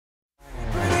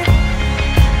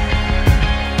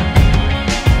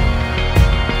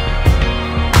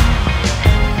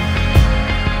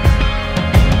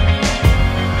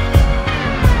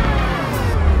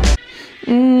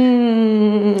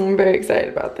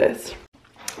about this.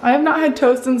 I have not had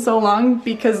toast in so long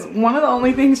because one of the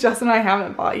only things Justin and I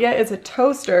haven't bought yet is a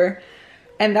toaster.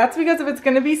 And that's because if it's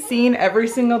gonna be seen every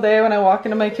single day when I walk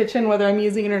into my kitchen, whether I'm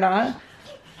using it or not,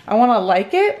 I wanna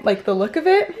like it, like the look of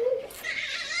it.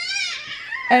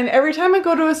 And every time I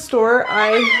go to a store,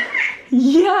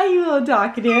 yeah, you little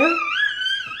talkative.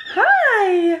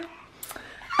 Hi.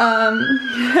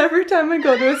 Every time I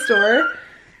go to a store,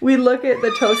 we look at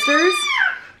the toasters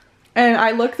and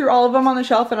I look through all of them on the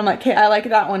shelf and I'm like, okay, I like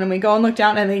that one. And we go and look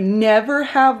down and they never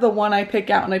have the one I pick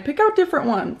out. And I pick out different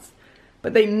ones,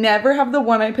 but they never have the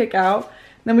one I pick out.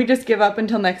 Then we just give up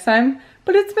until next time.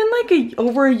 But it's been like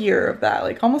over a year of that,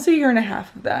 like almost a year and a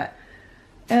half of that.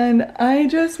 And I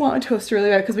just want a toaster really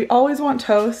bad because we always want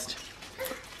toast.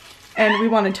 And we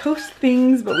want to toast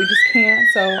things, but we just can't.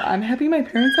 So I'm happy my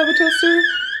parents have a toaster.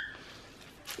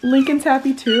 Lincoln's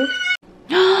happy too.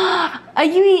 Are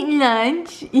you eating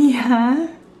lunch? Yeah.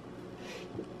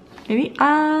 Maybe,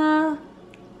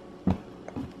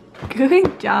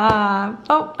 good job.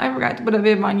 Oh, I forgot to put a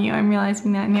bib on you. I'm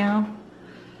realizing that now.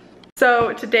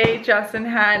 So today Justin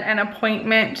had an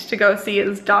appointment to go see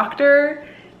his doctor,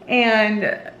 and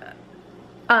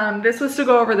this was to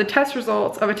go over the test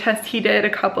results of a test he did a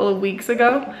couple of weeks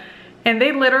ago. And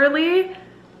they literally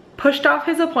pushed off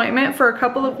his appointment for a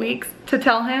couple of weeks to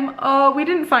tell him, oh, we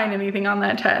didn't find anything on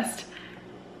that test.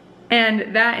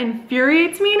 And that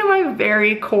infuriates me to my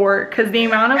very core, because the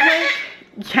amount of like,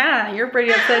 yeah, you're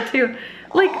pretty upset too.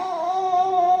 Like,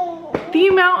 the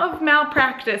amount of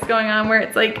malpractice going on where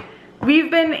it's like,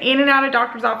 we've been in and out of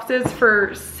doctor's offices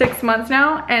for 6 months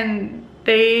now, and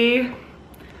they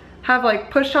have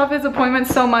like pushed off his appointment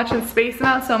so much and spaced him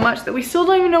out so much that we still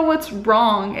don't even know what's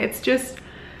wrong. It's just,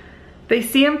 they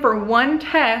see him for one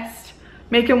test,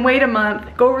 make him wait a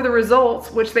month, go over the results,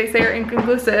 which they say are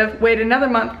inconclusive, wait another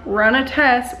month, run a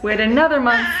test, wait another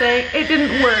month, say it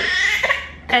didn't work.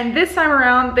 And this time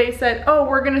around they said, oh,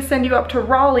 we're gonna send you up to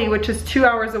Raleigh, which is 2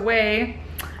 hours away,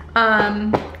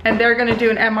 and they're gonna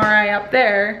do an MRI up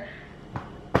there.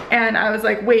 And I was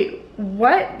like, wait,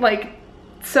 what? Like,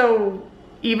 so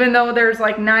even though there's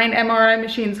like 9 MRI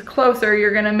machines closer,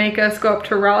 you're gonna make us go up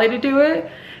to Raleigh to do it?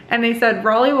 And they said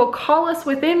Raleigh will call us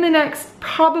within the next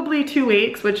probably 2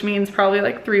 weeks, which means probably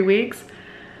like 3 weeks.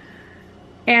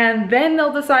 And then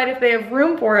they'll decide if they have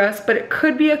room for us, but it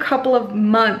could be a couple of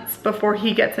months before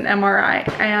he gets an MRI.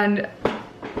 And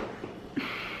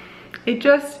it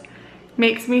just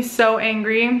makes me so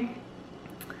angry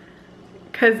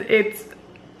because it's,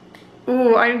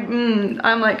 ooh,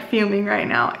 I'm like fuming right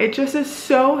now. It just is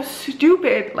so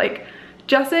stupid. Like,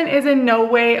 Justin is in no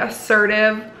way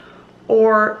assertive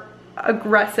or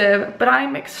aggressive, but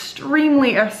I'm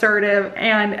extremely assertive,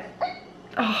 and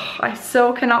oh, I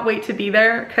so cannot wait to be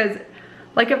there. Because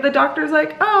like, if the doctor's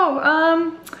like,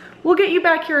 oh, we'll get you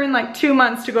back here in like 2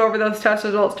 months to go over those test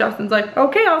results, Justin's like,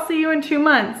 okay, I'll see you in 2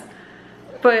 months.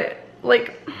 But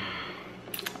like,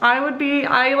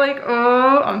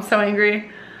 oh, I'm so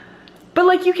angry. But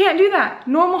like, you can't do that.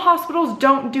 Normal hospitals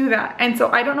don't do that. And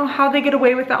so I don't know how they get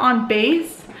away with that on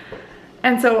base.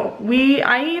 And so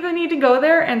I either need to go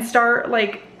there and start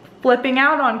like flipping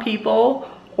out on people,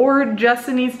 or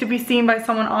Justin needs to be seen by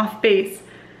someone off base.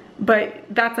 But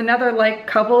that's another like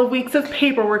couple of weeks of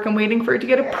paperwork and waiting for it to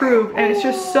get approved. And it's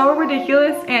just so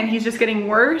ridiculous, and he's just getting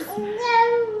worse.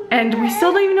 And we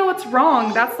still don't even know what's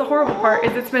wrong. That's the horrible part,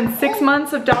 is it's been 6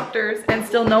 months of doctors and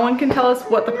still no one can tell us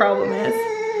what the problem is.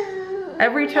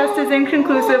 Every test is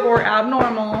inconclusive or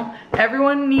abnormal.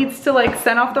 Everyone needs to like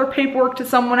send off their paperwork to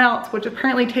someone else, which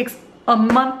apparently takes a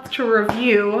month to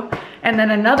review, and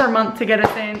then another month to get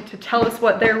us in to tell us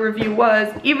what their review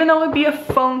was, even though it'd be a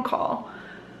phone call.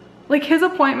 Like, his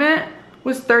appointment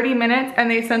was 30 minutes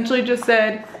and they essentially just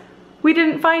said, we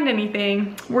didn't find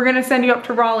anything. We're gonna send you up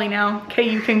to Raleigh now. Okay,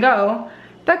 you can go.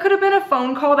 That could have been a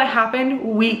phone call that happened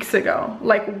weeks ago.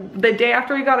 Like, the day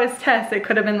after he got his test, it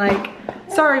could have been like,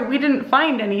 sorry, we didn't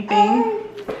find anything.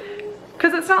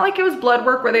 Because it's not like it was blood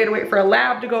work where they had to wait for a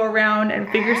lab to go around and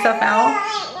figure stuff out.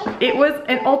 It was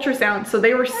an ultrasound, so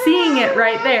they were seeing it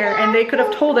right there, and they could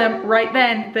have told him right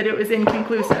then that it was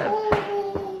inconclusive.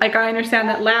 Like, I understand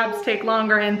that labs take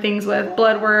longer and things with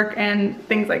blood work and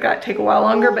things like that take a while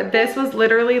longer, but this was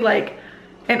literally like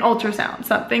an ultrasound,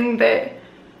 something that,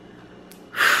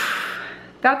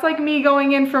 that's like me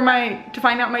going in for to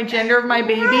find out my gender of my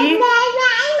baby.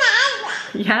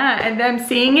 Yeah, and them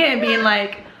seeing it and being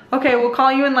like, okay, we'll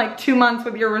call you in like 2 months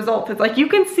with your results. It's like, you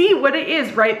can see what it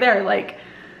is right there. Like,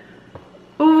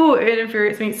 ooh, it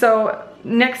infuriates me. So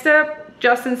next step,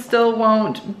 Justin still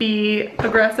won't be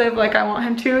aggressive like I want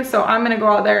him to. So I'm gonna go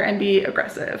out there and be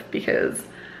aggressive, because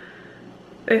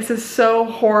This is so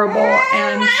horrible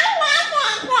and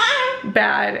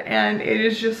bad, and it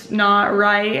is just not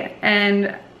right.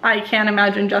 And I can't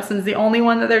imagine Justin's the only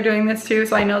one that they're doing this to,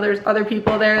 so I know there's other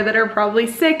people there that are probably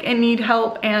sick and need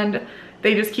help, and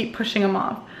they just keep pushing them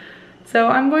off. So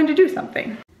I'm going to do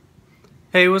something.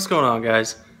 Hey, what's going on,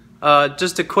 guys?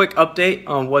 Just a quick update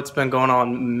on what's been going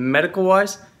on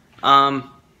medical-wise.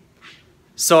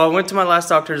 So I went to my last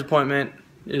doctor's appointment.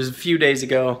 It was a few days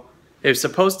ago. It was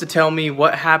supposed to tell me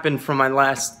what happened from my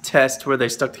last test where they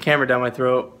stuck the camera down my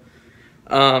throat.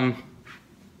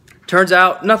 Turns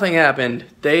out nothing happened.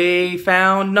 They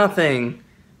found nothing.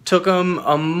 Took them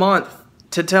a month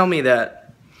to tell me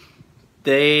that.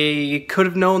 They could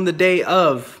have known the day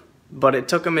of, but it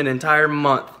took them an entire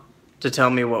month to tell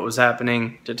me what was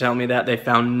happening, to tell me that they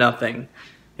found nothing.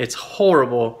 It's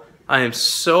horrible. I am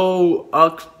so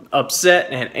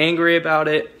upset and angry about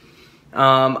it.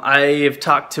 I have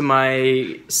talked to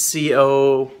my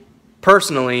CO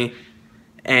personally,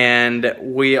 and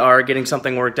we are getting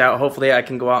something worked out. Hopefully I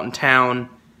can go out in town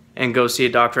and go see a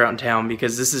doctor out in town,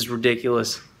 because this is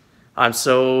ridiculous. I'm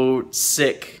so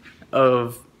sick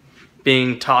of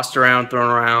being tossed around, thrown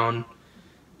around,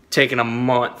 taking a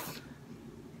month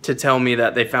to tell me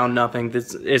that they found nothing.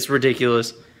 It's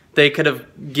ridiculous. They could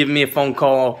have given me a phone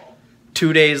call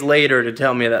 2 days later to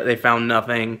tell me that they found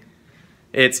nothing.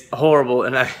 It's horrible,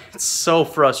 and it's so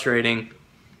frustrating.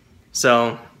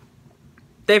 So,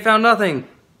 they found nothing.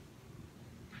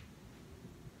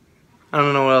 I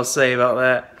don't know what else to say about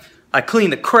that. I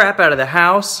cleaned the crap out of the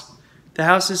house. The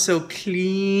house is so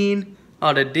clean.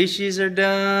 All the dishes are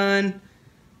done.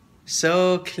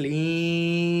 So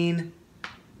clean.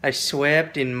 I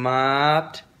swept and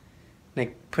mopped. And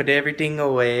I put everything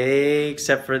away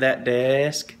except for that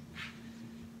desk.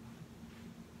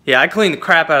 Yeah, I cleaned the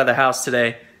crap out of the house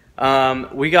today.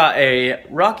 We got a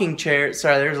rocking chair.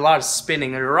 Sorry, there's a lot of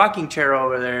spinning. There's a rocking chair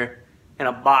over there in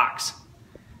a box.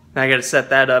 And I gotta set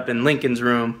that up in Lincoln's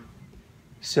room.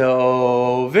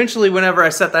 So eventually, whenever I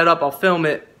set that up, I'll film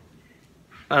it.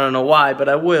 I don't know why, but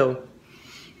I will.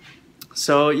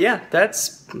 So yeah,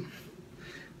 that's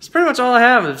pretty much all I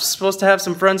have. I'm supposed to have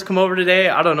some friends come over today.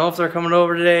 I don't know if they're coming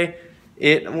over today.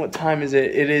 What time is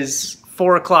it? It is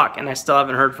 4 o'clock, and I still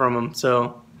haven't heard from them.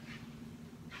 So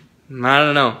I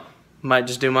don't know. Might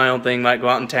just do my own thing. Might go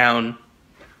out in town.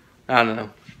 I don't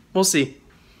know. We'll see.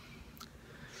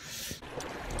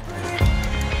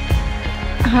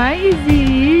 Hi, Izzy.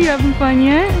 You having fun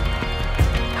yet?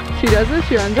 She does it.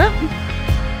 She runs up.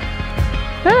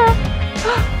 Hello.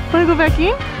 Wanna go back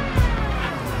in?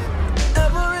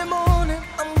 Every morning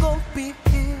I'm gonna be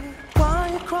here,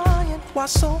 crying, why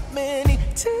so many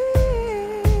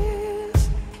tears?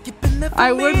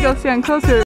 I would go stand closer.